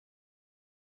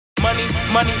money,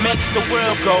 money makes the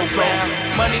world go round.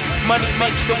 Money, money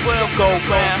makes the world go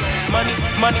round. Money,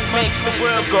 money makes the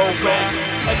world go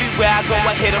round. Everywhere I go,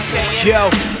 I hit them saying, yo,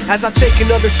 as I take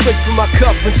another swig from my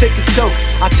cup and take a toke,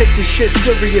 I take this shit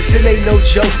serious, it ain't no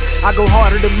joke. I go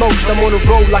harder than most, I'm on a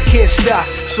roll, I can't stop.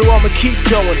 So I'ma keep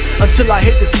going until I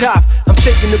hit the top. I'm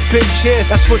taking a big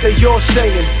chance, that's what they all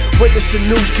saying. Witness a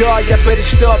new God, y'all better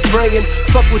start praying.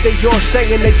 Fuck what they all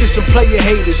saying, they just some player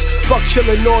haters. Fuck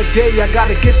chillin' all day, I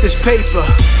gotta get this paper.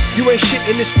 You ain't shit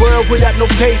in this world without no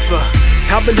paper.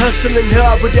 I've been hustling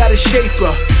hard without a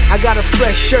shaper. I got a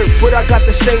fresh shirt, but I got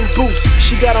the same boots.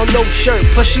 She got on no shirt,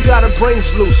 plus she got her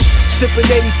brains loose. Sippin'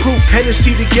 80 proof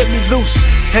Hennessy to get me loose.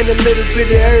 And a little bit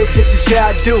of herb, that's just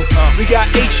how I do. We got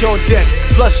H on deck,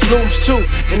 plus looms too.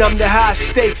 And I'm the high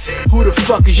stakes, who the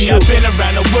fuck is you? I've been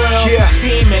around the world,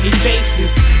 seen many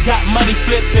faces. Got money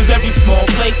flipped in very small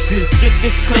places. Get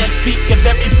this clear, speak a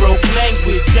very broke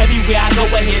language. Everywhere I go,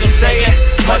 I hear them saying,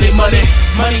 money, money,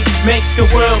 money makes the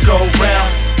world go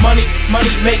round. Money,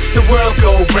 money makes the world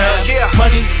go round.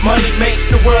 Money, money makes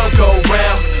the world go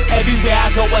round. Everywhere I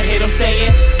go, I hear them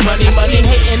saying, money, money.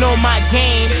 Hating on my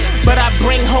game, but I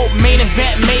bring hope. Main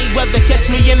event Mayweather, catch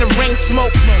me in the ring,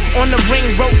 smoke on the ring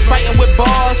ropes, fighting with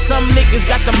bars. Some niggas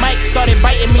got the mic, started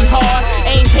biting me hard.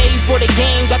 Ain't paid for the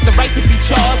game, got the right to be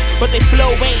charged, but they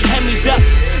flow ain't hemmied up,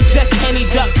 just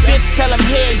hennied up. Fifth, tell them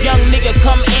here, young nigga,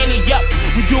 come ante up.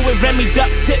 We do it Remy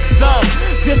Duck, tip some.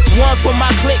 This one for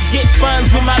my clique, get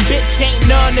funds with my bitch, ain't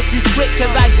none if you trick,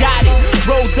 cause I got it.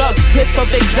 Rolled ups, piff of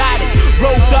exotic,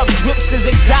 rolled up whips is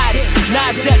exotic. Now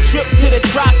I jet trip to the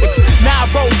tropics, now I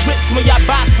roll tricks when y'all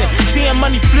boxing. Seeing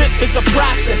money flip is a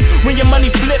process, when your money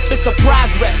flip it's a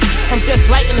progress. I'm just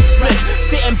lighting the split,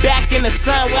 sitting back in the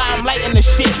sun while I'm lighting the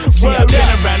shit. See, I've been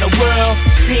around the world,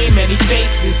 seen many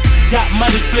faces. Got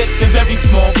money flipped in very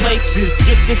small places.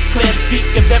 Get this clear, speak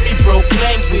a very broke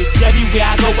language. Everywhere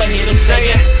I go, I hear them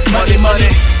saying, money, money,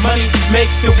 money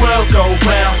makes the world go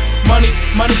round. Money,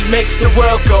 money makes the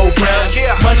world go round.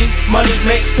 Money, money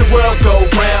makes the world go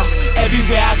round.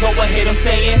 Everywhere I go, I hear them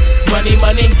saying, money,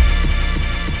 money.